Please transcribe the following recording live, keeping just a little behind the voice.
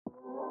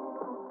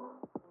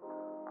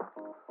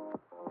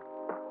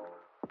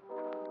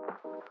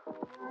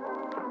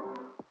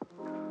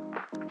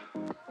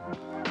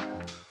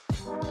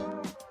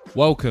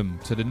Welcome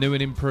to the new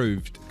and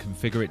improved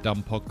Configure It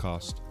Done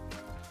podcast.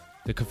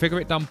 The Configure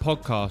It Done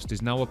podcast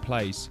is now a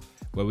place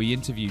where we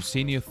interview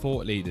senior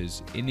thought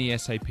leaders in the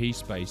SAP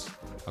space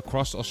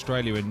across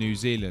Australia and New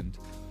Zealand,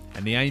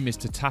 and the aim is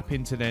to tap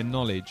into their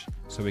knowledge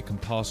so we can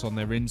pass on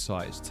their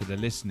insights to the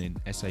listening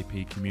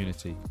SAP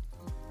community.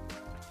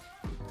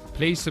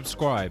 Please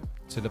subscribe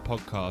to the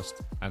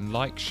podcast and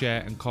like,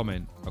 share and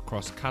comment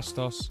across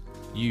Castos,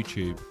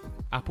 YouTube,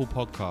 Apple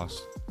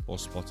Podcasts or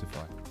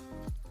Spotify.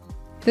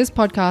 This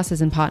podcast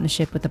is in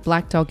partnership with the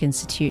Black Dog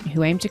Institute,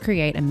 who aim to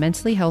create a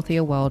mentally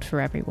healthier world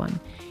for everyone.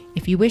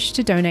 If you wish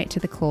to donate to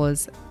the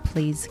cause,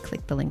 please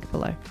click the link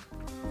below.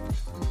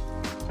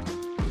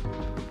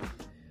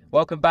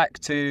 Welcome back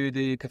to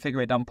the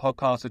Configure It Done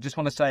podcast. I just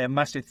want to say a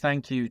massive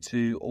thank you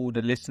to all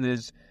the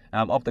listeners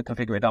of the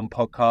Configure It Done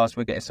podcast.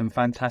 We're getting some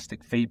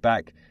fantastic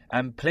feedback,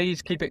 and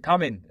please keep it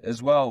coming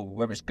as well.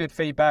 Whether it's good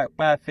feedback,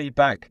 bad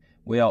feedback,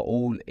 we are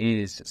all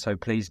ears. So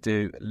please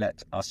do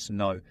let us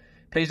know.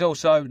 Please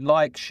also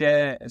like,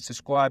 share and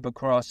subscribe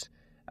across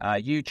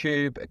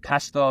YouTube,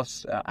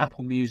 Castos,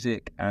 Apple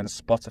Music and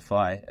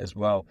Spotify as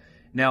well.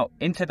 Now,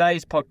 in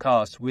today's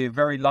podcast, we're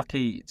very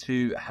lucky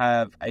to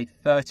have a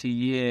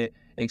 30-year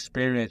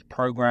experienced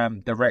program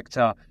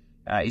director.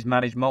 He's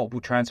managed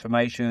multiple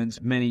transformations,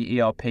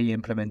 many ERP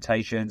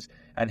implementations,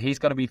 and he's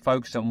going to be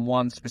focused on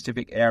one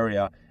specific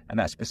area, and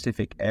that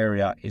specific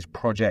area is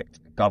project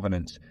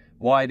governance.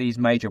 Why these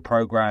major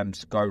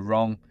programs go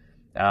wrong,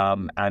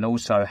 and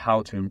also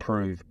how to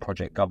improve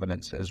project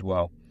governance as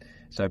well.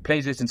 So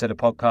please listen to the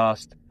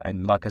podcast,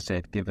 and like I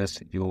said, give us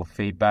your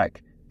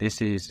feedback.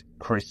 This is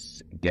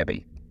Chris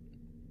Gebbie.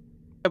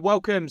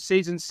 Welcome,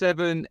 Season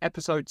 7,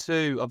 Episode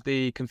 2 of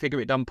the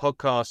Configure It Done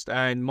podcast,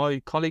 and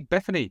my colleague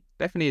Bethany.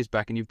 Bethany is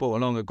back, and you've brought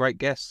along a great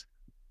guest.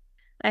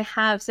 I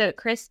have. So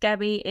Chris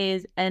Gebbie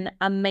is an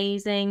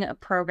amazing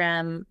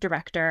program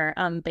director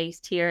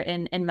based here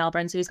in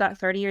Melbourne. So he's got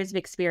 30 years of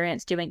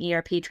experience doing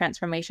ERP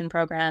transformation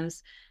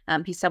programs.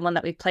 He's someone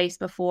that we've placed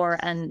before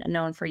and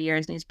known for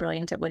years, and he's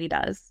brilliant at what he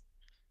does.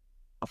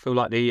 I feel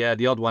like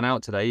the odd one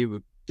out today,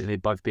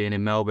 both being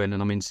in Melbourne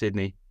and I'm in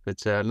Sydney.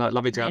 But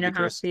lovely to have you,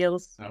 Chris. How it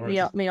feels.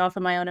 Me off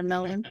on my own in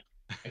Melbourne.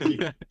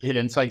 Yeah,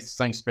 and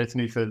thanks,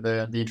 Bethany, for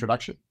the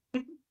introduction.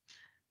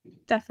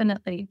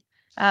 Definitely.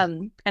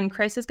 And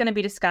Chris is going to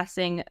be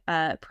discussing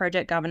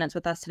project governance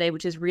with us today,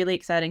 which is really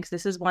exciting because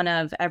this is one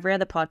of every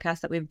other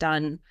podcast that we've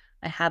done.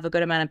 I have a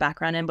good amount of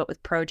background in, but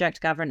with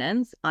project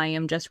governance, I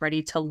am just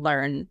ready to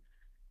learn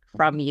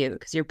from you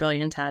because you're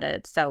brilliant at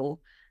it. So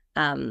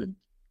on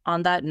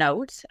that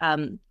note,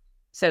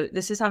 so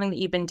this is something that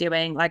you've been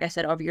doing, like I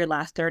said, over your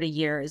last 30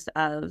 years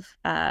of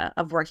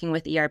working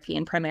with ERP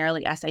and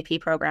primarily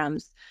SAP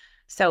programs.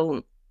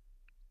 So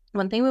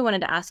one thing we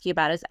wanted to ask you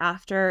about is,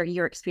 after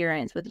your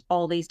experience with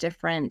all these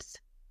different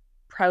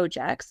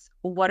projects,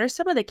 what are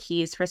some of the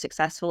keys for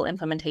successful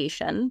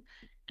implementation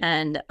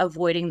and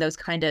avoiding those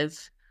kind of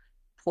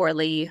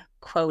poorly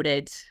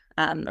quoted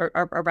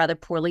or rather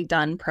poorly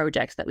done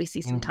projects that we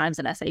see sometimes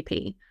in SAP?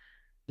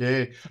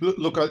 Yeah,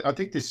 look, I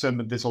think there's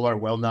a lot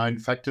of well-known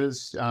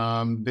factors.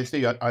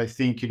 Bethany, I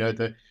think,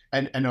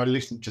 and I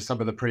listened to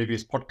some of the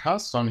previous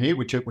podcasts on here,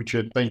 which have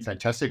been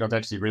fantastic. I've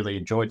actually really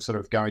enjoyed sort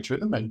of going through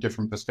them and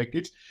different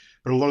perspectives.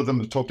 But a lot of them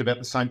have talked about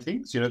the same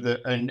things,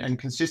 and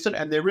consistent,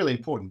 and they're really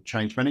important.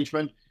 Change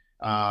management,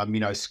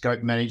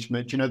 scope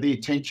management, the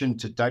attention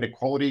to data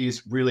quality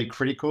is really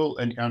critical,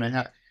 and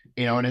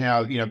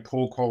how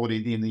poor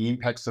quality and the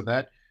impacts of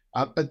that.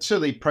 But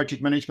certainly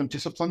project management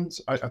disciplines,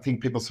 I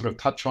think people sort of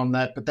touch on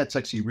that, but that's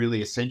actually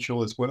really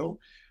essential as well.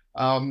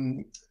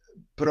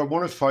 But I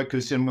want to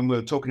focus, and when we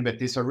were talking about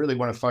this, I really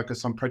want to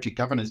focus on project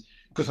governance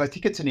because I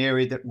think it's an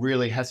area that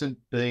really hasn't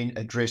been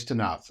addressed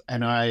enough.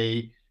 And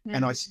I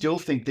still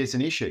think there's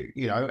an issue,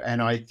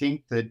 and I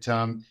think that,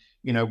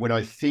 when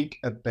I think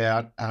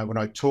about, when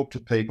I talk to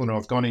people, and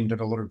I've gone into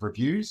a lot of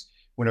reviews,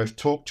 when I've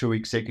talked to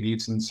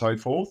executives and so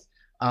forth,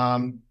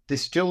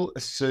 there's still a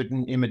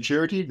certain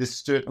immaturity. There's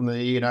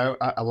certainly,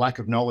 a lack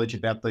of knowledge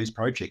about these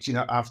projects,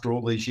 after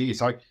all these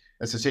years.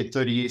 As I said,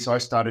 30 years, I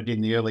started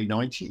in the early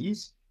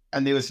 90s,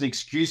 and there was an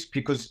excuse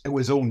because it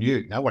was all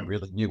new. No one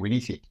really knew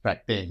anything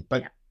back then.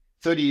 But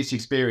 30 years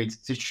experience,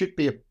 there should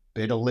be a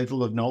better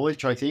level of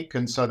knowledge, I think.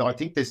 And so I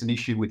think there's an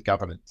issue with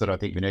governance that I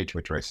think we need to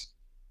address.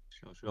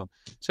 Sure.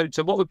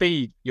 So what would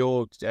be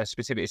your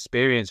specific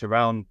experience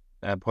around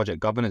project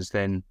governance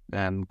then,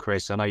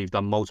 Chris? I know you've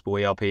done multiple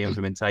ERP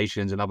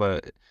implementations and other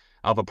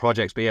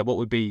projects, but yeah, what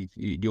would be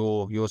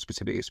your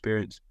specific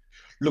experience?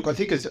 Look, I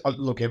think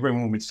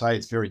everyone would say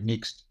it's very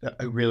mixed,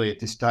 really, at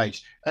this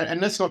stage.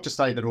 And that's not to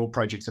say that all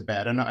projects are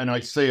bad. And I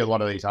see a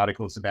lot of these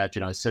articles about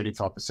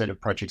 75%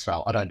 of projects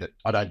fail.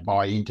 I don't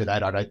buy into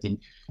that. I don't think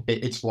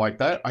it's like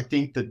that. I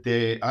think that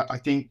there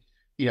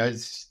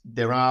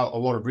are a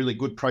lot of really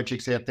good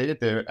projects out there.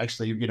 They're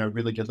actually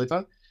really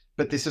deliver.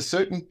 But there's a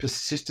certain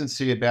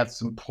persistency about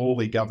some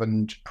poorly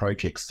governed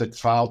projects that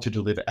fail to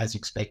deliver as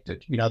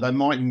expected. They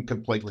mightn't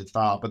completely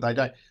fail, but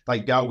they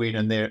go in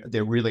and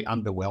they're really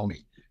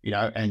underwhelming.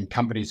 and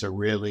companies are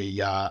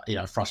really,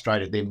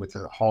 frustrated then with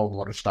a whole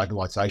lot of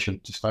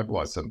stabilisation to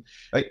stabilise them.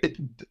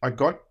 I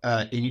got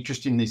an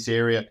interest in this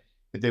area.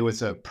 There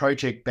was a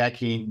project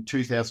back in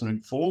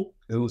 2004.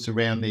 It was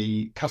around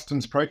the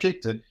customs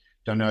project. I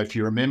don't know if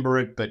you remember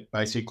it, but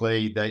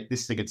basically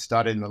this thing had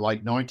started in the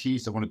late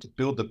 90s. They wanted to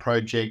build the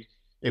project.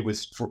 It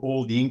was for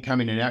all the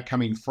incoming and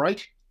outgoing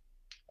freight.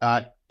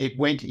 It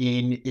went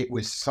in, it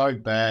was so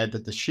bad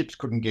that the ships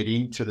couldn't get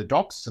into the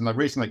docks. And the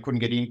reason they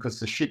couldn't get in because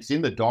the ships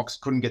in the docks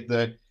couldn't get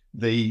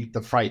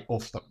the freight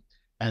off them.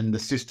 And the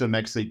system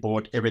actually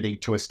brought everything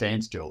to a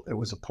standstill. It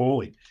was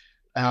appalling.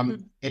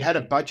 It had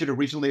a budget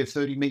originally of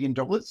 $30 million.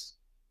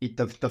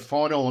 The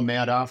final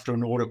amount after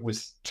an audit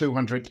was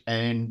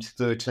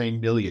 $213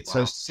 million. Wow.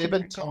 So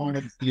 7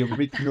 times the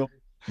original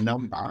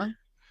number.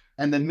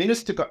 And the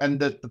minister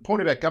the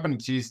point about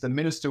governance is the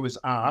minister was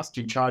asked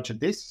in charge of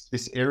this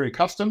area of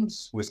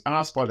customs, was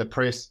asked by the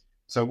press,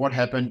 so what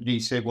happened? He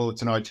said, well,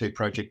 it's an IT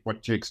project.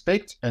 What do you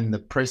expect? And the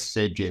press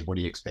said, yeah, what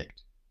do you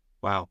expect?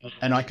 Wow.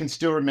 And I can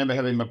still remember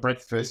having my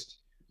breakfast,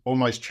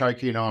 almost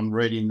choking on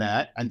reading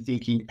that and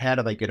thinking, how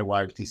do they get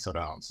away with this sort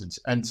of nonsense?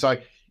 And so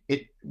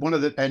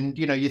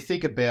you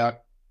think about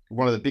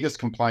one of the biggest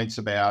complaints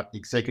about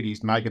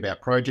executives make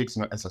about projects,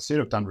 and as I said,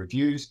 I've done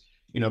reviews,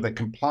 they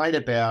complain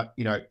about,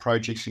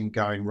 projects and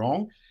going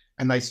wrong.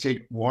 And they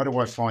said, why do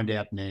I find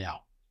out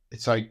now?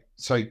 So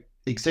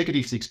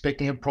executives expect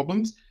to have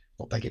problems.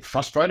 What they get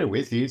frustrated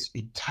with is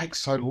it takes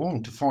so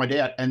long to find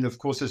out. And of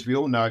course, as we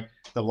all know,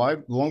 the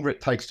longer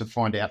it takes to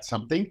find out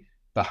something,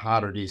 the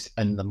harder it is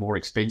and the more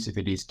expensive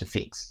it is to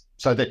fix.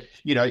 So that,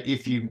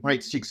 if you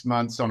wait 6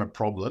 months on a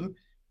problem,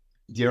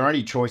 your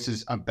only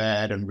choices are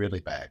bad and really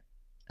bad.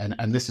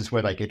 And this is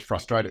where they get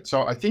frustrated.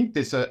 So I think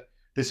there's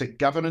a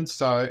governance.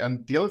 So,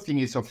 and the other thing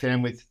is I've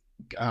found with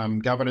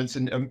governance,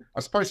 and I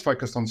suppose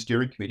focused on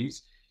steering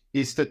committees,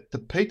 is that the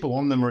people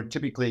on them are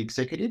typically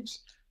executives,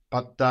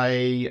 but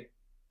they're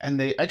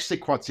actually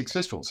quite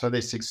successful. So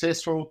they're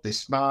successful, they're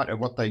smart at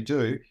what they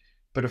do.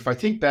 But if I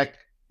think back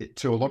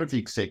to a lot of the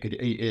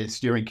executive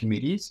steering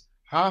committees,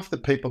 half the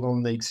people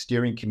on the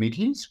steering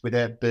committees,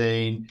 without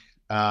being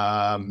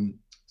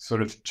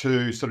sort of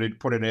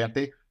put it out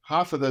there,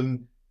 half of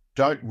them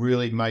don't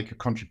really make a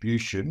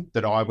contribution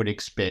that I would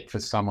expect for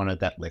someone at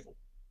that level.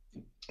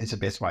 It's the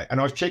best way.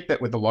 And I've checked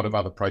that with a lot of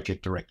other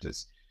project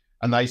directors,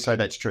 and they say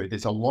that's true.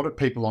 There's a lot of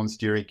people on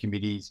steering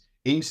committees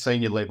in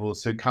senior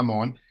levels who come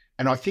on,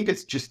 and I think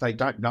it's just they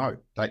don't know.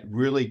 They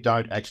really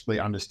don't actually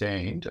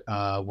understand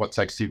what's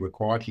actually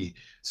required here.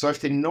 So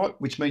if they're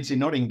not, which means they're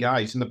not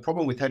engaged, and the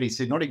problem with that is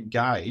they're not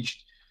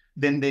engaged,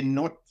 then they're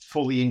not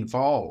fully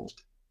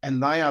involved.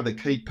 And they are the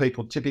key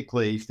people,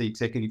 typically, if the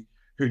executive,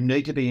 who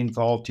need to be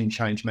involved in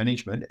change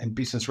management and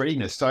business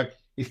readiness. So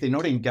if they're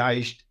not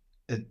engaged,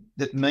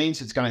 that means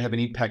it's going to have an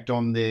impact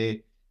on their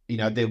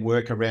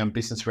work around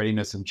business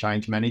readiness and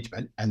change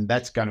management, and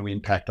that's going to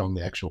impact on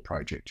the actual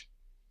project.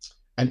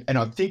 And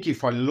I think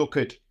if I look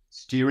at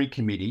steering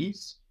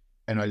committees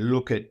and I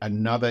look at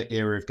another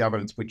area of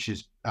governance, which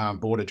is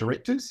board of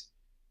directors,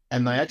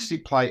 and they actually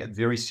play a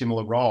very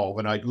similar role.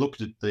 When I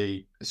looked at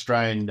the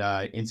Australian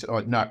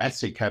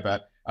ASIC have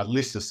a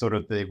list of sort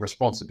of the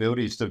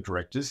responsibilities of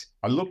directors.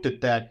 I looked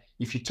at that.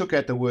 If you took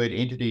out the word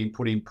entity and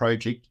put in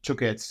project,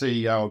 took out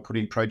CEO and put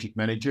in project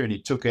manager, and you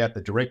took out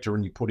the director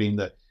and you put in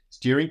the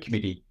steering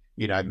committee,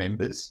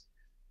 members,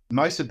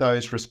 most of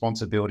those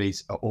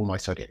responsibilities are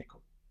almost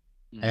identical.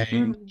 Mm-hmm.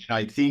 And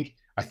I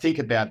think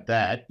about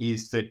that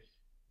is that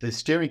the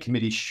steering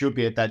committee should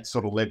be at that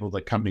sort of level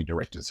that company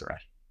directors are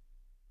at.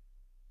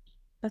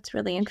 That's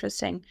really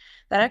interesting.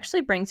 That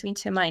actually brings me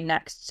to my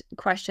next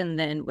question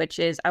then, which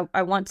is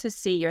I want to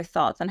see your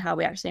thoughts on how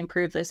we actually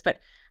improve this, but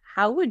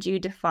how would you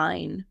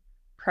define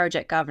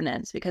project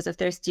governance? Because if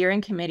there's steering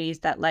committees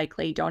that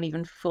likely don't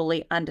even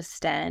fully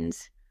understand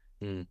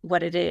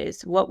what it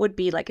is, what would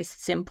be like a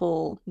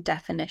simple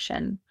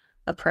definition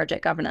of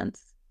project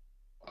governance?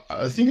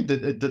 I think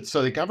that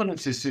so the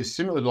governance is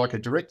similar to like a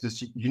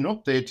director's. You're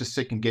not there to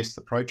second guess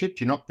the project.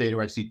 You're not there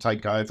to actually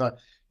take over.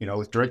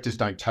 With directors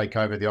don't take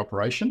over the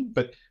operation,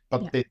 but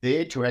they're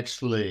there to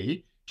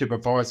actually to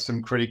provide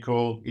some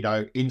critical,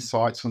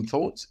 insights and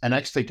thoughts, and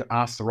actually to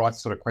ask the right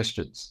sort of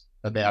questions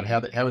about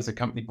how is the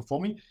company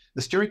performing.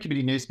 The steering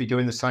committee needs to be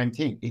doing the same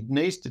thing. It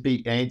needs to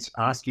be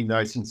asking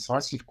those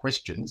incisive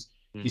questions,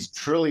 is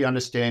truly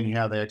understanding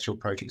how the actual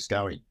project's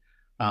going.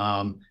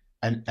 And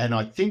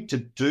I think to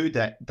do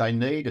that, they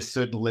need a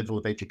certain level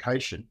of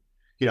education.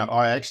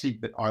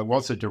 I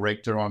was a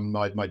director on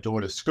my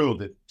daughter's school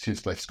that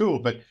since left school,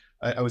 but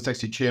I was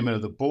actually chairman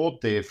of the board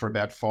there for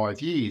about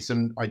 5 years,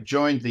 and I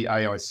joined the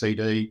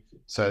AICD,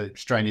 so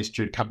Australian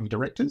Institute of Company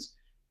Directors,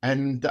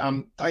 and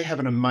they have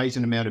an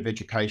amazing amount of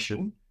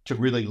education to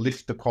really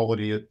lift the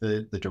quality of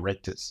the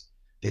directors.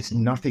 There's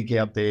nothing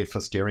out there for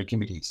steering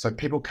committees. So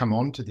people come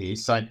on to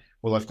this saying,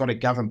 well, I've got to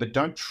govern, but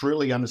don't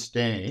truly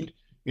understand,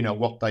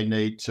 what they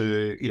need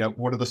to,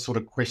 what are the sort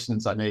of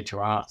questions they need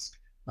to ask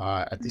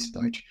at this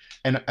stage.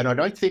 And I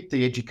don't think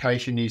the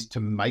education is to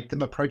make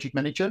them a project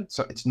manager.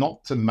 So it's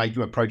not to make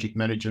them a project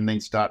manager and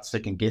then start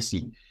second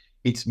guessing.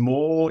 It's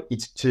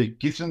to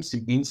give them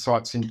some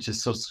insights into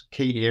sort of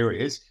key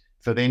areas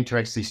for them to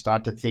actually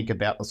start to think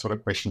about the sort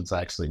of questions they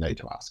actually need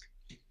to ask.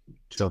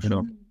 Sure.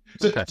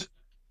 Okay.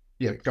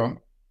 Yeah, go on.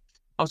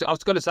 I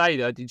was going to say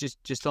though,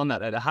 just on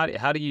that,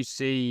 how do you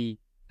see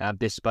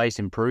this space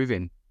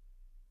improving?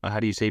 Or how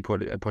do you see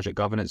project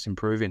governance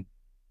improving?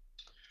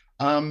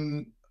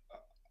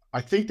 I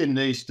think there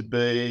needs to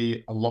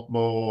be a lot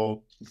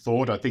more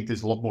thought. I think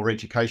there's a lot more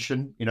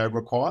education,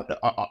 required.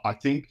 I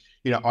think,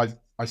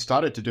 I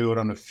started to do it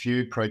on a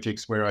few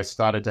projects where I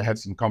started to have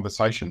some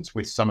conversations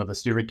with some of the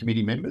steering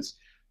committee members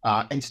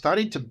and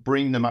starting to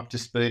bring them up to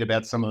speed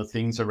about some of the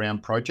things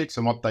around projects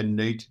and what they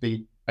need to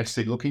be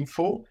actually looking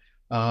for.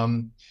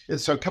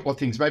 So a couple of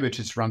things, maybe I'll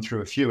just run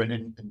through a few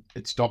and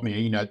it stopped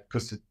me,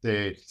 because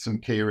there's some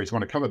key areas I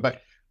want to cover.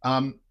 But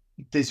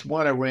there's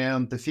one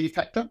around the fear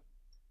factor.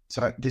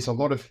 So there's a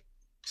lot of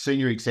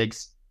senior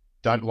execs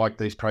don't like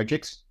these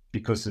projects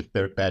because of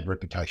their bad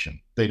reputation.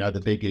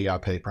 The big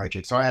ERP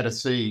projects. So I had a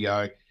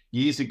CEO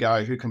years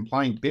ago who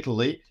complained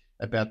bitterly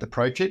about the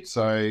project.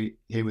 So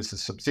he was a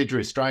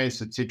Australian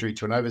subsidiary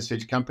to an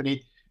overseas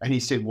company. And he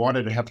said, why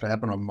did it have to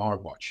happen on my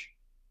watch?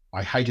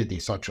 I hated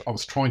this. I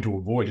was trying to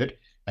avoid it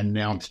and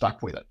now I'm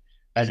stuck with it.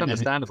 And, it's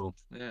understandable.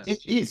 Yeah.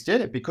 It is,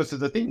 because of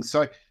the things.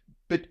 So,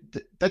 but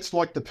that's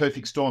like the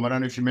perfect storm. I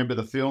don't know if you remember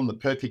the film, The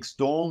Perfect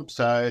Storm.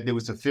 So there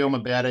was a film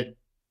about it.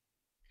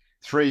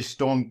 3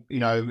 storm,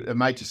 a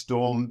major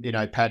storm,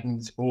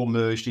 patterns all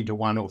merged into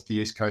one off the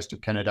east coast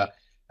of Canada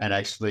and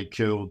actually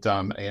killed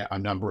a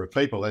number of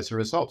people as a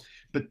result.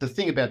 But the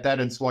thing about that,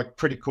 it's like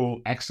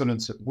critical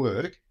accidents at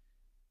work.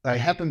 They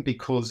happen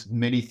because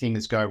many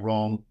things go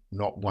wrong,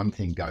 not one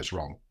thing goes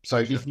wrong. So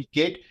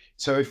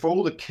if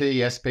all the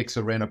key aspects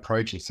around a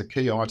project, the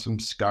key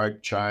items,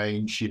 scope,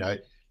 change,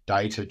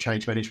 data,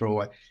 change management, all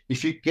that,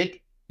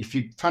 if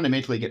you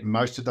fundamentally get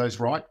most of those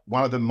right,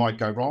 one of them might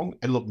go wrong.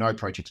 And look, no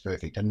project's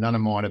perfect and none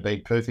of mine have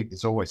been perfect.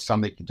 There's always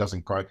something that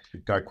doesn't go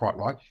quite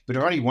right. But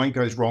if only one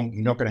goes wrong,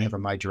 you're not going to have a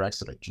major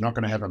accident. You're not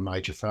going to have a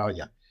major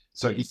failure.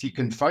 So if you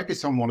can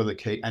focus on one of the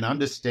key and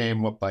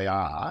understand what they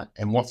are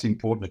and what's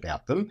important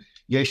about them,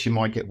 yes, you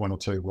might get 1 or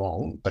 2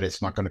 wrong, but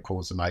it's not going to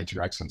cause a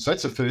major accident. So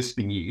that's the first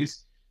thing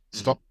is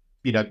stop,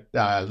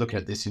 looking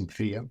at this in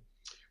fear.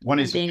 One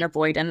is being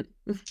avoidant.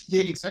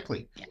 Yeah,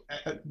 exactly.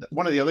 Yeah.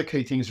 One of the other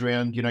key things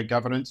around,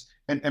 governance,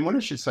 and when I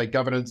should say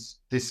governance,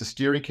 there's the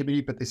steering committee,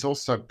 but there's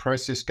also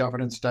process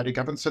governance, data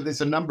governance. So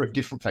there's a number of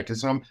different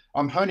factors. And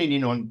I'm honing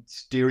in on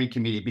steering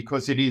committee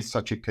because it is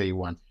such a key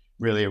one,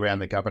 really, around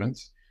the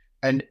governance.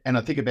 And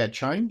I think about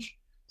change.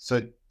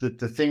 So the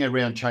thing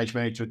around change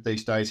management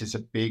these days is a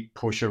big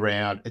push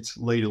around it's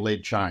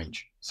leader-led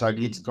change. So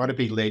it's got to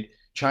be led.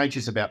 Change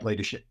is about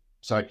leadership.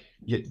 So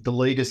the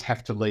leaders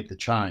have to lead the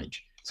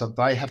change. So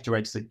they have to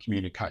actually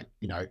communicate,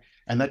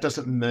 and that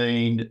doesn't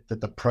mean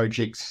that the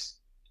projects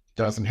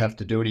doesn't have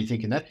to do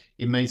anything in that.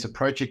 It means the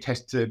project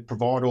has to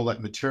provide all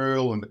that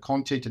material and the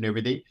content and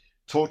everything,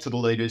 talk to the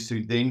leaders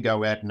who then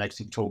go out and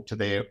actually talk to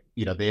their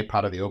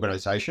part of the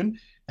organization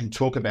and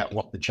talk about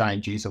what the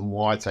change is and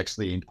why it's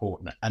actually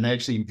important and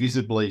actually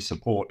visibly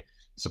support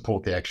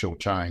the actual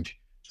change.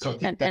 So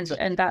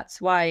and that's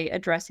why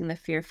addressing the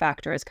fear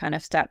factor is kind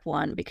of step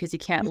one, because you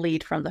can't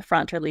lead from the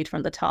front or lead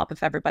from the top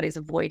if everybody's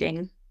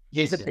avoiding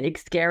the big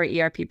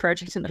scary ERP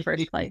project in the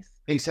first place.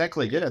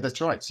 Exactly. Yeah,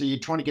 that's right. So you're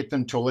trying to get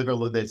them to a level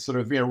that they're sort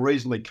of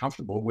reasonably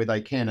comfortable where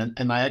they can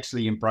and they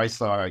actually embrace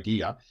the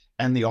idea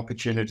and the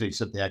opportunities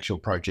that the actual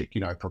project,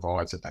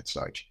 provides at that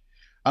stage.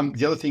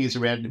 The other thing is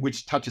around,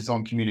 which touches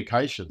on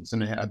communications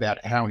and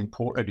about how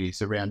important it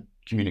is around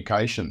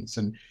communications.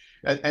 And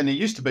there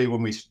used to be,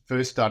 when we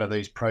first started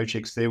these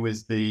projects, there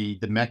was the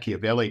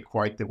Machiavelli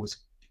quote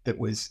that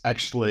was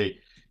actually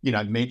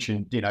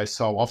mentioned,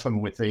 so often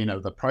with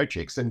the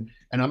projects. And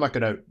I'm not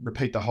going to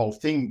repeat the whole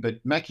thing,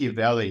 but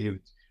Machiavelli, who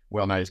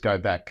well known as go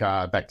back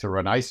to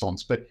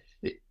Renaissance, but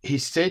he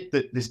said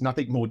that there's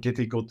nothing more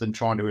difficult than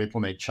trying to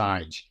implement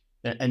change.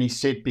 And he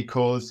said,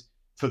 because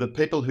for the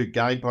people who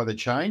gain by the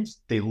change,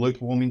 they're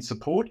lukewarm in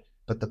support,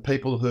 but the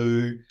people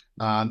who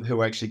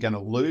are actually going to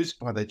lose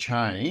by the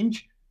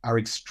change are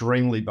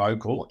extremely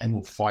vocal and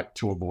will fight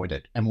to avoid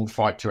it and will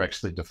fight to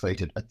actually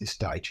defeat it at this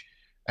stage.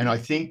 And I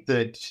think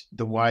that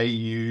the way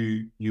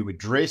you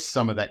address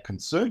some of that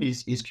concern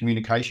is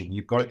communication.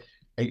 You've got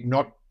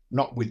to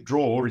not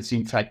withdraw. It's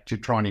in fact to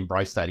try and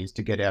embrace that, is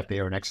to get out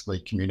there and actually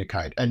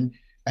communicate. And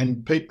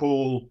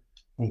people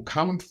will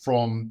come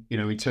from,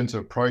 in terms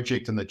of a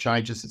project and the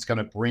changes it's going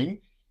to bring,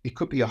 it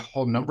could be a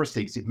whole number of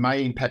things. It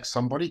may impact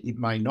somebody, it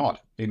may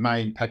not. It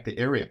may impact the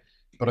area.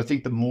 But I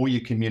think the more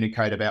you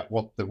communicate about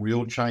what the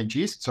real change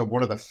is, so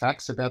what are the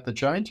facts about the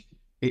change,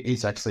 it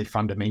is actually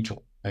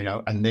fundamental.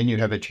 And then you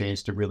have a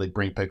chance to really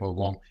bring people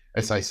along,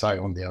 as they say,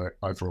 on their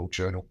overall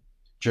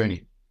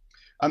journey.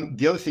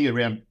 The other thing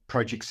around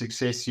project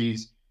success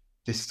is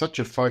there's such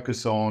a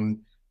focus on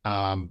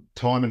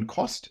time and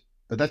cost,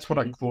 but that's what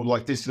I call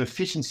there's an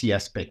efficiency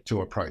aspect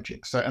to a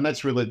project. So, and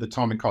that's really the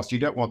time and cost. You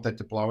don't want that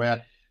to blow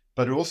out,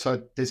 but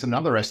also there's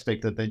another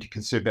aspect that they need to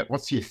consider about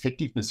what's the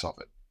effectiveness of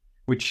it,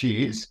 which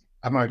is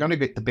am I going to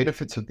get the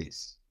benefits of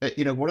this?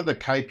 What are the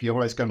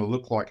KPIs going to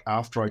look like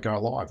after I go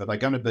live? Are they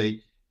going to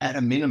be at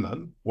a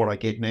minimum what I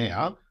get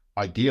now?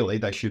 Ideally,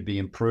 they should be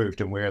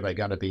improved, and where are they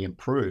going to be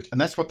improved?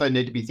 And that's what they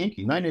need to be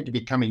thinking. They need to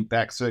be coming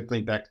back,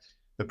 circling back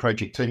the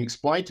project team.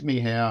 Explain to me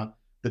how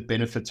the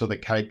benefits or the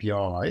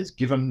KPIs,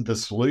 given the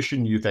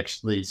solution you've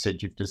actually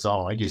said you've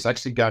designed, is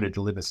actually going to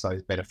deliver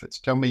those benefits.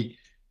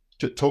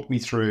 Talk me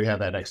through how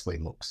that actually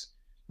looks,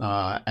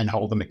 and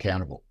hold them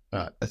accountable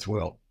as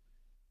well.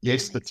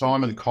 Yes, the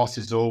time and the cost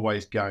is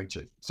always going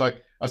to. So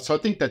I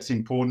think that's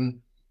important.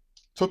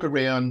 Talk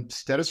around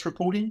status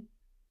reporting.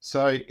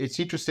 So it's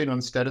interesting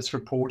on status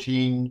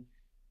reporting.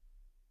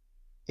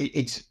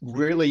 It's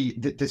really,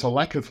 there's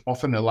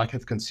often a lack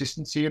of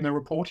consistency in the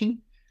reporting.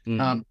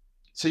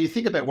 So you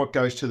think about what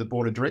goes to the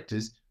board of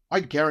directors. I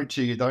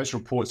guarantee you those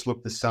reports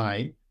look the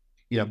same.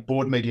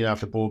 Board meeting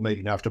after board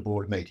meeting after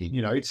board meeting.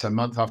 It's a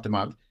month after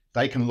month.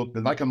 They can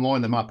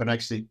line them up, and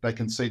actually they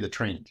can see the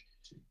trend.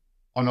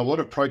 On a lot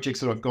of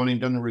projects that I've gone in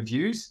and done the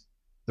reviews,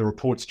 the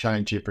reports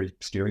change every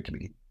steering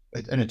committee,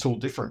 and it's all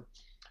different.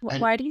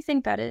 Why do you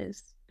think that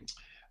is?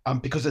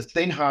 Because it's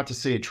then hard to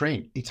see a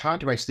trend. It's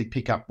hard to actually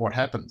pick up what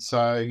happens.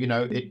 So,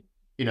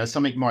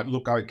 something might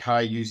look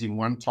okay using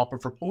one type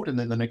of report, and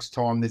then the next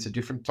time there's a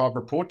different type of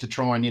report to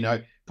try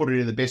and, put it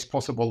in the best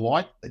possible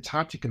light. It's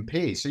hard to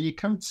compare. So you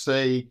can't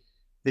see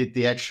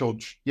the actual,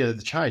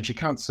 the change. You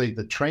can't see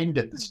the trend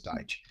at this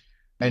stage.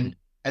 And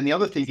the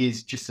other thing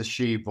is just the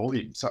sheer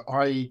volume. So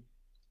I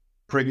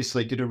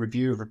previously did a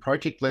review of a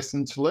project,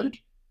 Lessons Learned.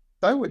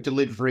 They were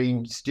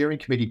delivering steering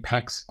committee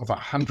packs of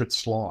 100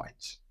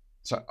 slides.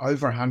 So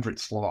over 100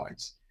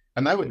 slides.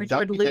 And they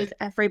would lose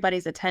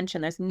everybody's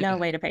attention. There's no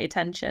way to pay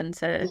attention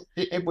to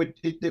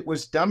it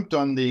was dumped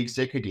on the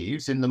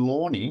executives in the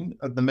morning.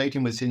 The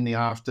meeting was in the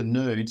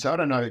afternoon. So I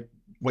don't know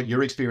what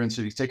your experience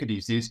of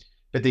executives is,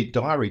 but their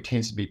diary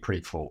tends to be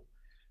pretty full.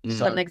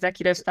 So an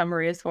executive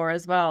summary is for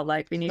as well.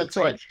 Like we need. That's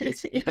right.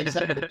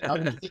 Exactly.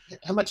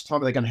 How much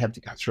time are they going to have to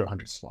go through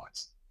 100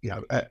 slides?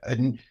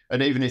 And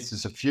even if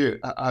there's a few,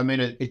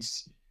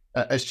 it's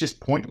just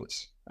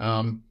pointless.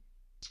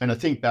 And I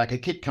think back, I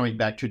keep coming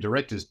back to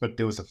directors, but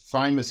there was a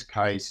famous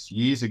case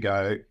years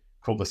ago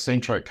called the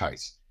Centro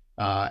case,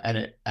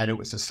 and it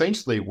was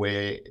essentially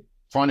where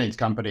finance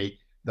company,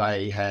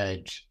 they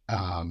had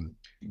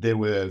there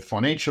were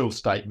financial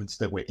statements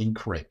that were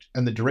incorrect,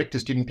 and the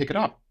directors didn't pick it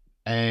up.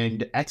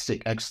 And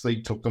ATSIC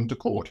actually took them to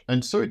court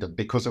and sued them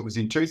because it was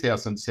in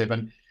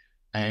 2007,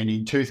 and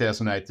in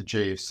 2008 the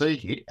GFC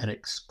hit, and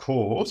it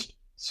caused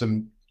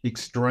some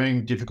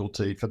extreme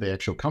difficulty for the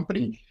actual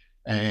company,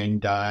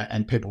 and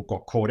people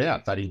got caught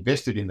out. They'd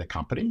invested in the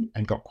company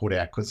and got caught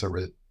out because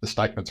the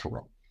statements were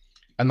wrong,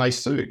 and they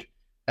sued.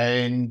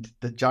 And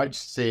the judge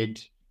said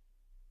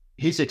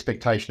his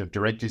expectation of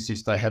directors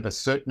is they have a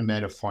certain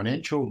amount of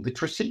financial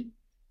literacy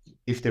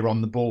if they're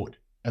on the board.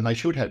 And they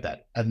should have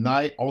that. And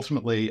they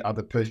ultimately are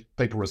the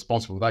people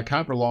responsible. They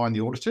can't rely on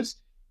the auditors.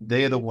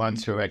 They're the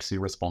ones who are actually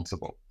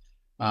responsible.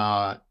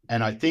 And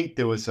I think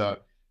there was an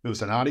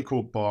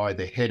article by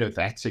the head of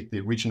ATSIC,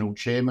 the original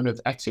chairman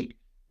of ATSIC,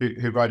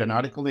 who wrote an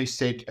article. He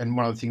said, and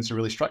one of the things that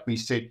really struck me, he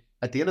said,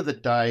 at the end of the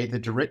day, the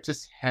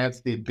directors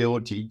have the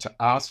ability to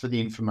ask for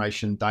the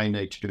information they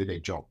need to do their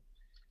job.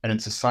 And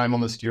it's the same on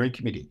the steering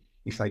committee.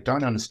 If they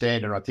don't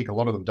understand, and I think a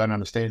lot of them don't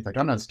understand, if they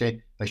don't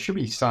understand, they should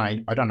be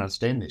saying, I don't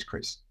understand this,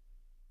 Chris.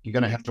 You're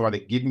going to have to either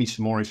give me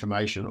some more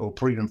information or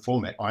put it in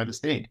format. I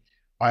understand.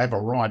 I have a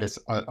right as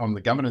on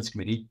the governance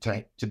committee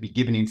to be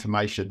given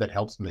information that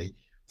helps me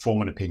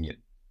form an opinion.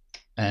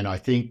 And I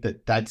think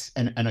that's,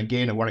 and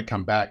again, I want to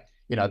come back,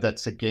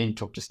 that's again,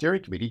 talk to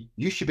steering committee.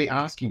 You should be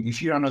asking.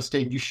 If you don't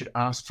understand, you should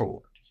ask for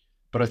it.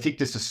 But I think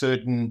there's a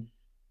certain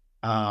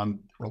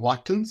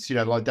reluctance, they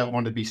don't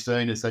want to be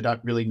seen as they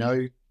don't really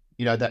know,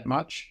 that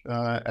much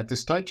at this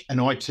stage. And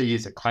IT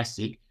is a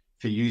classic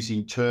for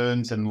using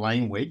terms and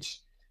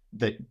language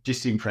that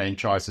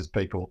disenfranchises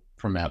people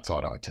from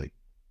outside IT.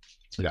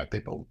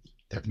 People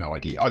have no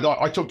idea.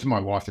 I talk to my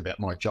wife about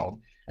my job,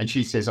 and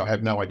she says, I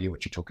have no idea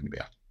what you're talking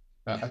about.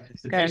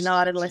 Go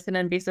nod and listen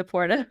and be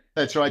supportive.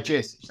 That's right,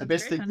 Jess. The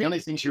best thing, the only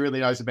thing she really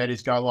knows about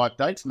is go live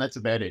dates, and that's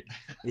about it.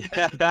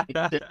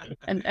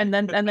 and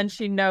then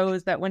she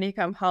knows that when you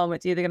come home,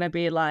 it's either going to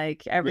be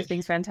like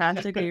everything's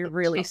fantastic or you're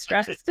really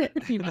stressed.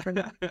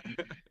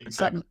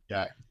 Exactly.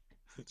 Yeah.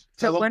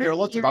 So look, there are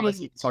lots of other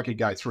things I could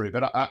go through,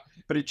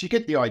 but you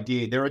get the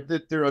idea. There are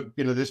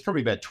there's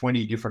probably about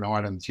 20 different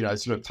items,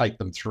 sort of take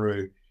them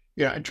through,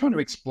 and trying to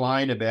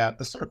explain about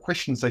the sort of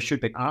questions they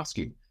should be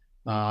asking,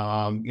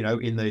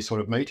 in these sort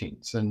of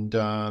meetings. And,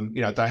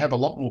 they have a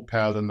lot more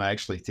power than they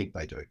actually think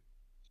they do.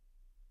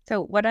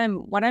 So what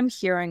I'm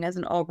hearing as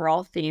an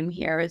overall theme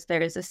here is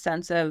there is a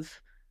sense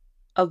of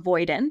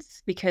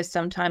avoidance because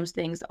sometimes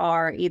things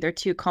are either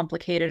too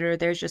complicated or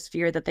there's just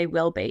fear that they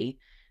will be.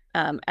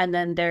 And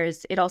then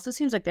it also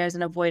seems like there's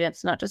an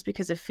avoidance, not just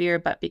because of fear,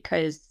 but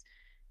because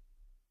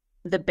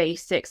the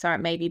basics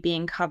aren't maybe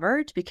being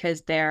covered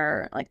because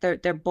they're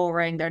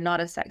boring. They're not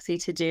as sexy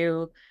to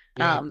do.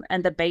 Yeah.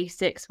 And the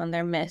basics when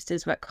they're missed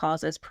is what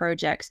causes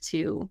projects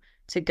to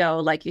to go,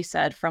 like you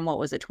said, from what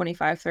was it,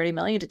 25-30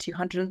 million to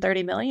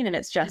 230 million, and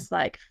it's just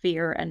like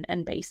fear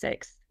and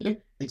basics. Yeah,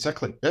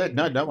 exactly. Yeah,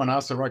 no one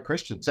asked the right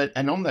questions.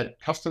 And on that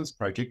customs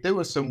project, there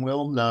were some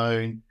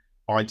well-known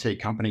IT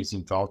companies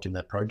involved in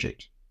that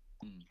project.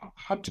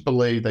 Hard to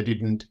believe they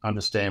didn't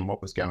understand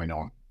what was going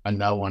on, and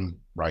no one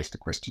raised a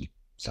question.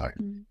 So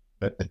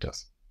it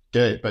does.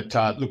 Yeah, but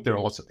look, there are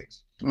lots of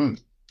things.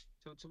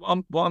 So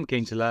what I'm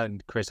keen to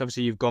learn, Chris,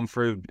 obviously you've gone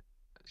through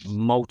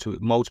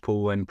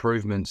multiple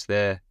improvements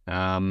there.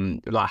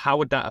 Like, how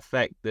would that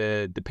affect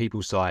the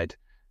people side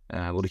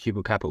or the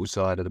human capital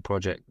side of the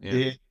project?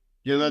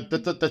 Yeah,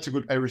 that's a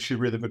good, actually,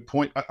 really good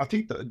point. I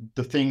think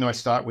the thing I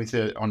start with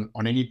on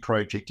any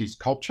project is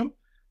culture.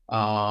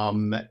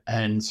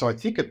 And so I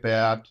think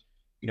about,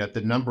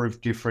 the number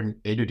of different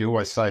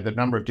entities, the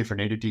number of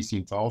different entities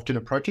involved in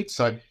a project.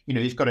 So,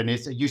 you've got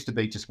it used to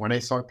be just one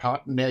SI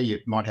partner. Now you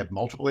might have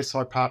multiple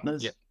SI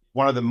partners. Yep.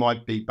 One of them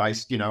might be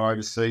based,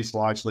 overseas.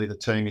 Largely the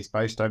team is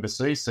based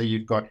overseas. So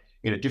you've got,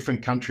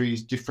 different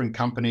countries, different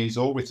companies,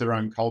 all with their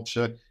own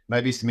culture,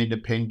 maybe some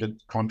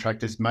independent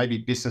contractors, maybe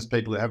business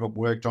people who haven't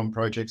worked on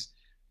projects,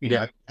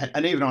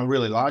 and even on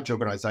really large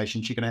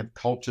organizations, you can have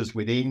cultures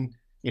within,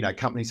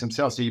 companies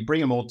themselves. So you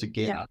bring them all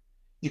together. Yeah.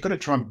 You've got to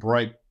try and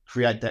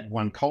create that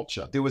one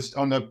culture. There was,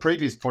 on the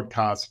previous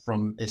podcast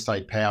from SA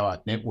Power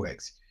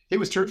Networks, it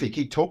was terrific.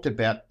 He talked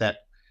about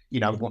that,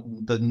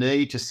 the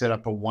need to set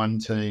up a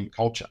one-team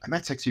culture. And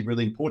that's actually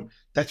really important.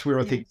 That's where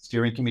I think the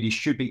steering committee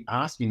should be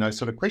asking those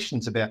sort of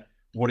questions about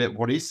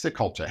what is the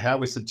culture?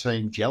 How is the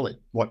team gelling?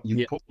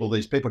 You put all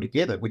these people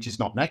together, which is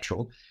not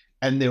natural,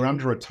 and they're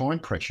under a time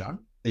pressure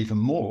even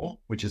more,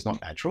 which is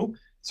not natural.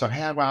 So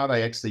how are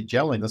they actually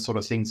gelling? The sort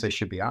of things they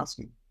should be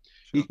asking.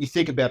 Sure. You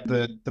think about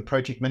the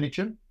project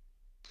manager.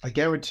 I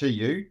guarantee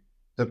you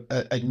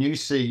that a new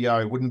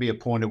CEO wouldn't be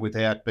appointed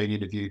without being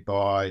interviewed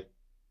by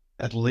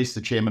at least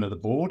the chairman of the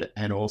board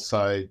and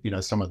also,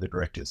 some of the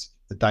directors,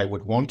 that they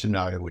would want to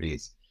know who it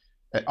is.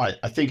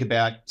 I think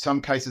about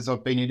some cases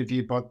I've been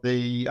interviewed by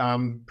the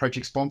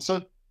project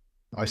sponsor,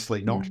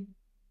 mostly not.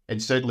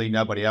 And certainly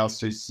nobody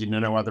else who's,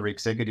 no other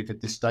executive at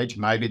this stage,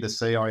 maybe the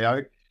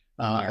CIO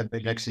have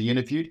been actually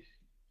interviewed.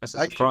 That's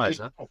a surprise,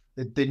 huh?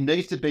 There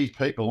needs to be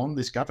people on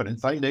this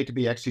governance. They need to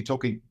be actually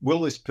talking,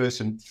 will this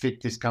person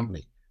fit this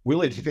company?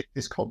 Will it fit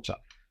this culture?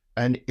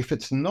 And if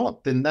it's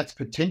not, then that's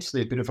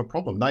potentially a bit of a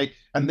problem.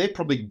 They're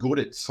probably good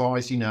at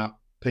sizing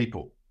up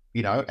people,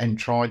 and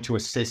trying to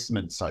assess them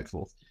and so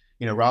forth,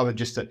 rather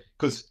just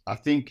because I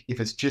think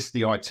if it's just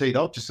the IT,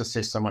 they'll just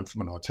assess someone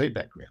from an IT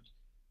background.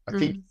 I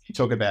think you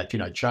talk about,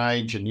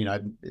 change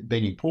and,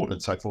 being important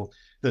and so forth.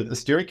 The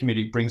steering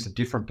committee brings a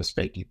different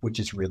perspective, which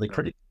is really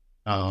critical.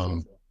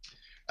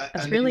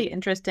 It's really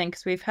interesting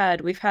because we've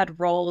had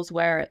roles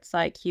where it's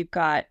like you've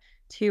got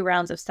 2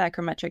 rounds of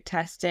psychometric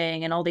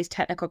testing and all these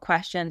technical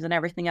questions and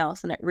everything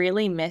else, and it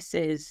really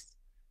misses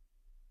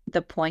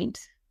the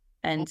point,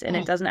 and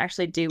it doesn't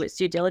actually do its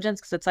due diligence,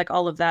 because it's like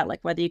all of that, like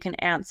whether you can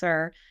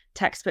answer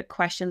textbook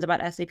questions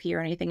about SAP or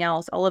anything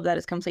else, all of that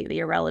is completely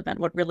irrelevant.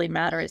 What really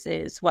matters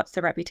is what's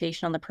the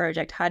reputation on the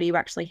project? How do you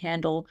actually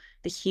handle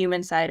the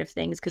human side of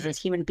things? Because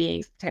it's human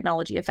beings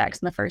technology affects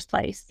in the first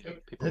place.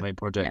 People make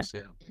projects,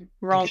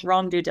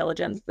 Wrong due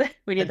diligence.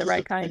 We need the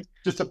right kind.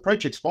 Just a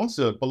project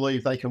sponsor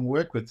believe they can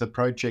work with the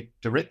project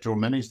director or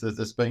manager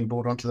that's being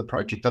brought onto the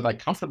project. Are they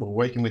comfortable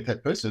working with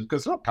that person?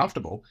 Because they're not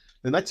comfortable,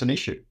 then that's an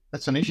issue.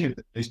 That's an issue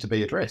that needs to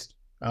be addressed.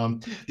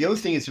 The other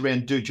thing is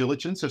around due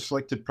diligence of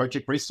selected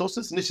project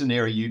resources, and this is an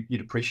area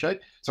you'd appreciate.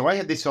 So I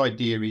had this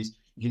idea is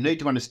you need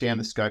to understand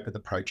the scope of the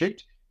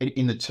project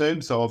in the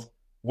terms of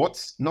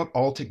what's not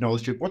old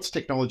technology, what's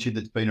technology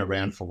that's been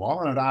around for a while.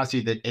 And I'd ask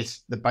you that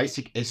the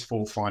basic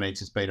S4 finance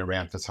has been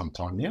around for some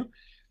time now.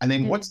 And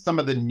then what's some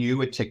of the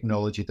newer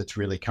technology that's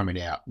really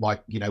coming out?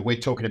 Like, we're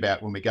talking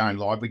about when we're going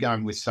live, we're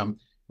going with some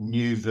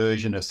new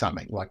version of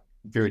something, like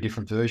very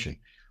different version.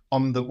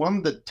 On the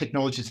one that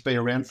technology has been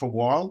around for a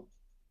while,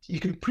 you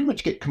can pretty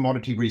much get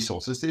commodity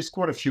resources. There's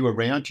quite a few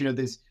around,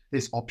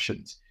 there's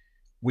options.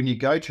 When you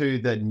go to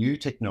the new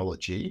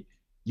technology,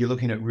 you're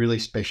looking at really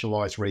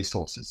specialized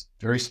resources,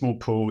 very small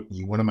pool.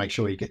 You want to make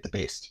sure you get the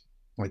best.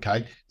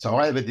 Okay. So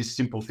I have this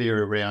simple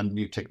theory around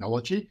new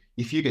technology.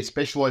 If you get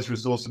specialized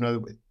resources and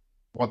know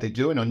what they're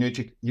doing on new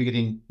tech, you're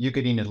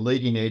getting a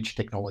leading edge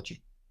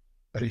technology.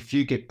 But if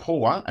you get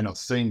poor, and I've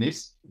seen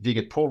this, if you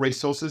get poor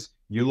resources,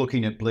 you're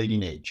looking at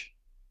bleeding edge.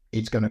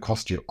 It's going to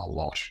cost you a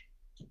lot.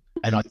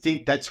 And I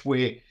think that's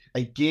where,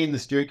 again, the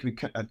steering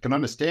committee can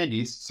understand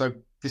is, so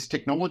this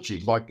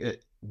technology,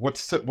 like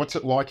what's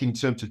it like in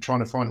terms of trying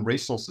to find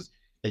resources?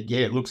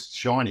 It looks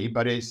shiny,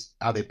 but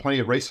are there plenty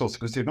of resources?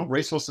 Because if there are not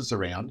resources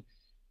around,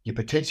 you're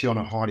potentially on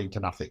a hiding to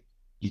nothing.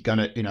 You're going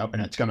to,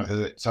 and it's going to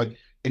hurt. So,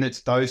 and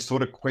it's those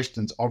sort of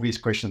questions, obvious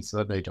questions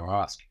that I need to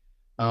ask.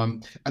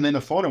 And then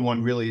the final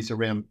one really is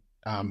around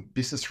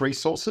business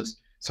resources.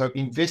 So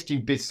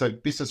investing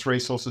business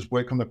resources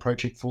work on the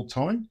project full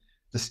time.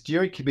 The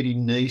steering committee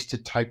needs to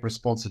take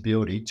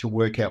responsibility to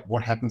work out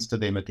what happens to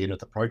them at the end of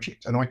the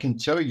project. And I can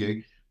tell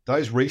you,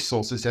 those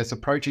resources, as the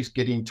project's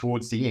getting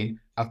towards the end,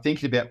 are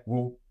thinking about,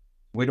 well,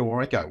 Where do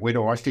I go? Where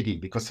do I fit in?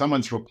 Because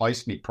someone's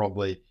replaced me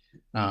probably.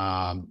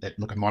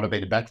 Look, it might have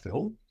been a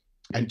backfill.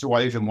 And do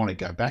I even want to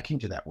go back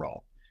into that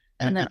role?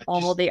 And then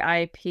all the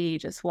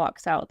IP just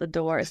walks out the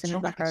door as soon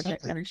as the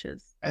project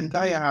finishes. And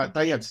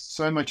they have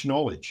so much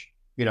knowledge,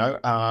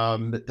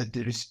 that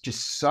is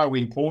just so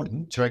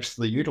important to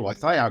actually utilize.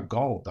 They are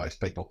gold, those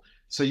people.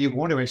 So you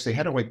want to actually,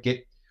 how do I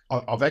get,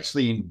 I've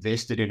actually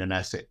invested in an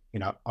asset.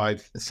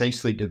 I've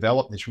essentially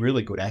developed this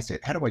really good asset.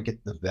 How do I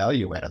get the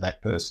value out of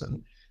that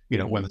person?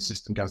 When the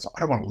system goes, I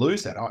don't want to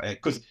lose that.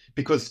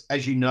 Because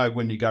as you know,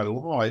 when you go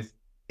live,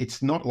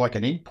 it's not like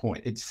an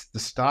endpoint. It's the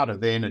start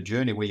of then a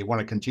journey where you want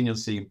to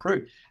continuously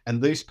improve.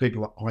 And these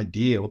people are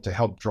ideal to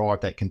help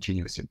drive that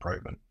continuous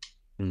improvement.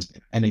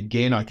 And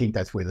again, I think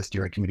that's where the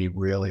steering committee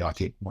really, I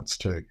think, wants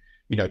to,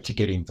 to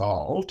get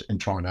involved and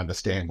try and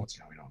understand what's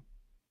going on.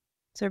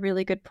 It's a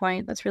really good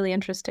point. That's really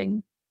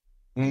interesting.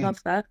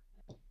 Love that.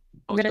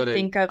 I'm going to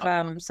think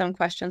of some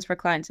questions for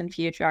clients in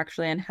future,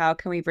 actually, and how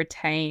can we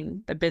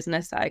retain the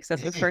business side? Because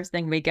that's the first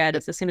thing we get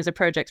is as soon as a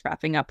project's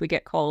wrapping up, we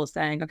get calls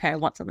saying, okay, I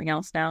want something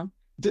else now.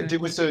 There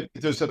was a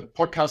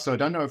podcast, I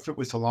don't know if it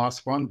was the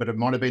last one, but it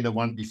might have been the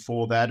one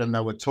before that. And they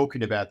were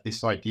talking about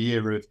this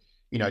idea of,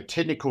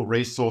 technical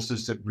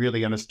resources that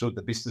really understood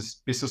the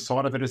business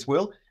side of it as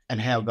well, and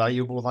how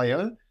valuable they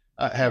are.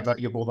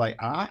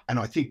 And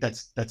I think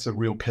that's a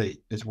real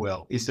key as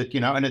well, is that,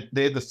 and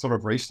they're the sort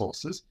of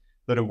resources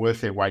that are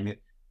worth their weight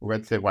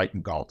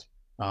in gold.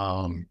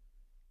 That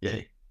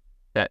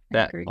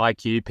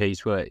IQ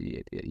piece where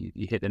you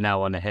hit the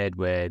nail on the head,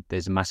 where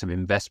there's a massive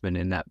investment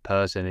in that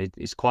person.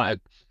 It's quite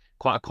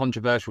a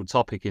controversial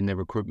topic in the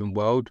recruitment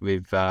world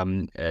with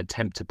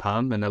temp to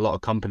perm, and a lot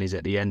of companies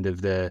at the end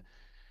of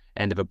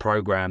a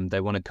program,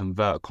 they want to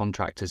convert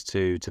contractors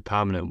to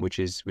permanent, which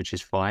is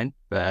fine.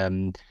 But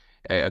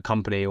a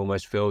company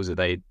almost feels that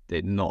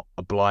they're not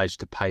obliged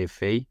to pay a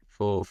fee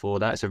for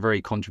that. It's a very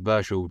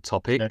controversial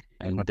topic,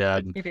 and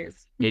it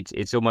is.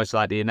 It's almost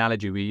like the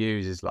analogy we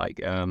use is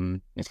like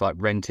it's like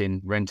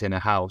renting a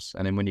house,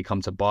 and then when you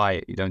come to buy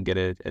it, you don't get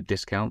a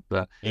discount.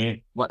 But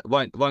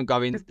won't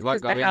go into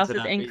the house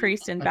is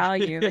increased in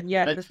value, and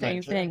yet the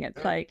same thing.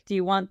 It's like, do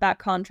you want that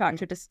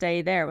contractor to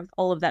stay there with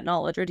all of that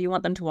knowledge, or do you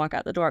want them to walk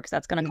out the door because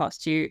that's going to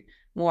cost you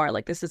more?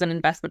 Like, this is an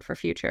investment for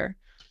future.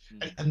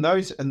 And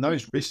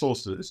those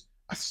resources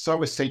are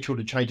so essential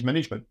to change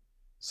management.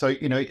 So,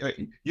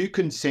 you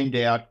can send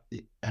out,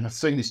 and I've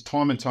seen this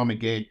time and time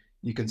again,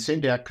 you can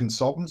send out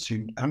consultants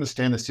who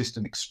understand the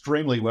system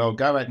extremely well,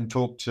 go out and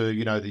talk to,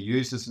 the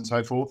users and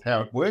so forth,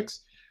 how it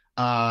works.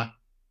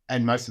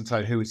 And most of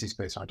them say, who is this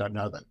person? I don't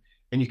know them.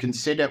 And you can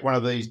send out one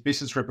of these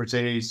business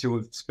representatives who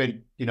have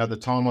spent, the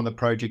time on the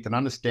project and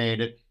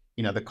understand it,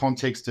 the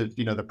context of,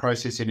 the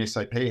process in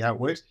SAP, how it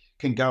works,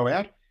 can go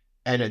out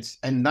and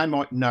they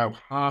might know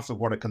half of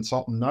what a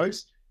consultant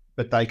knows,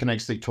 but they can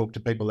actually talk to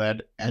people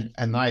that,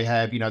 and they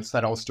have, it's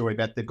that old story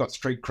about they've got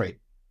street cred.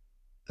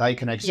 They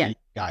can actually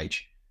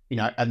engage,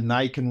 and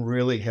they can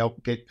really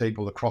help get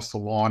people across the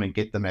line and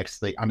get them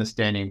actually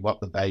understanding what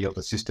the value of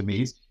the system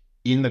is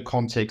in the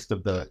context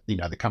of the,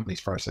 the company's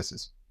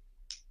processes.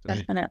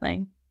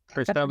 Definitely.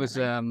 Chris, that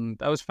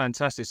was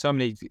fantastic. So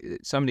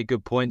many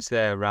good points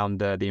there around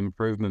the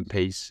improvement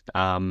piece.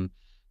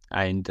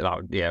 And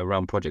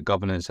around project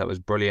governance. That was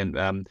brilliant.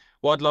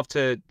 What I'd love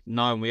to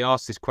know, and we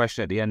ask this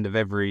question at the end of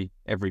every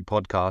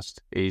podcast,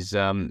 is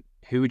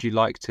who would you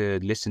like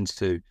to listen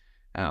to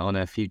on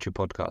a future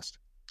podcast?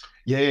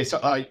 Yeah, so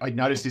I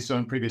noticed this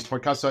on previous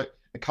podcasts. So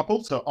a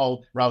couple. So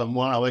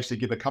I'll actually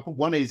give a couple.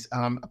 One is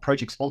a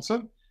project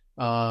sponsor.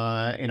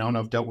 And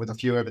I've dealt with a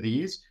few over the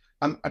years.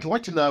 I'd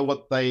like to know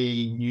what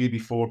they knew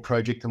before a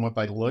project and what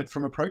they learned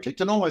from a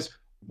project, and almost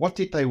what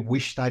did they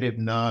wish they'd have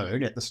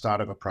known at the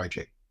start of a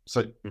project.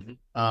 So,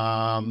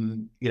 I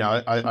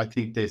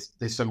think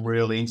there's some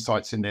real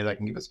insights in there they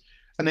can give us.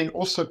 And then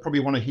also probably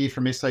want to hear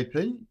from SAP.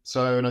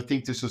 So, and I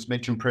think this was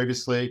mentioned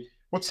previously,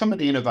 what's some of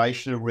the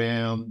innovation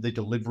around the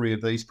delivery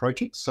of these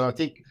projects? So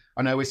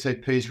I know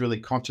SAP is really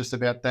conscious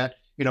about that.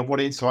 What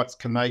insights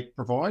can they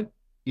provide,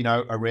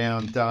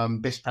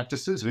 around best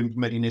practices of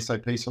implementing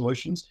SAP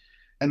solutions?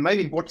 And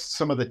maybe what's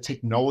some of the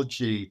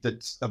technology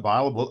that's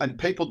available and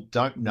people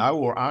don't know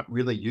or aren't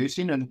really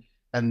using,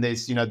 and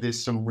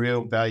there's some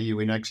real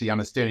value in actually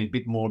understanding a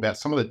bit more about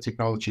some of the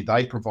technology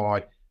they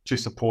provide to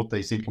support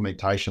these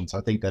implementations. I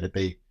think that'd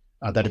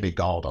be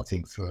gold, I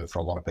think, for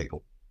a lot of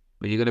people.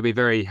 Well, you're going to be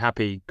very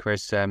happy,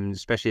 Chris,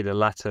 especially the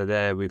latter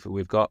there.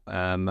 We've got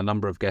a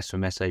number of guests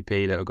from SAP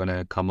that are going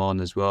to come on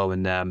as well.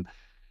 And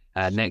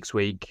next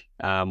week,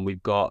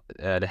 we've got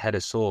the head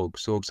of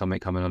Sorg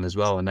Summit coming on as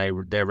well. And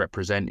they're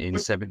representing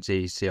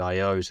 70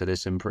 CIOs. So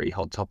there's some pretty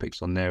hot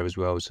topics on there as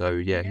well. So,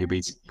 yeah, you'll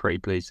be pretty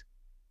pleased.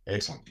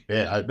 Excellent.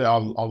 Yeah,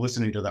 I'll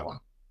listen to that one.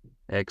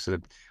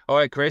 Excellent. All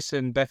right, Chris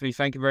and Bethany,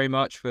 thank you very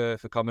much for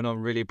coming on.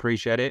 Really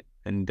appreciate it.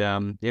 And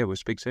we'll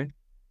speak soon.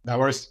 No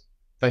worries.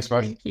 Thanks,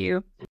 bye. Thank you.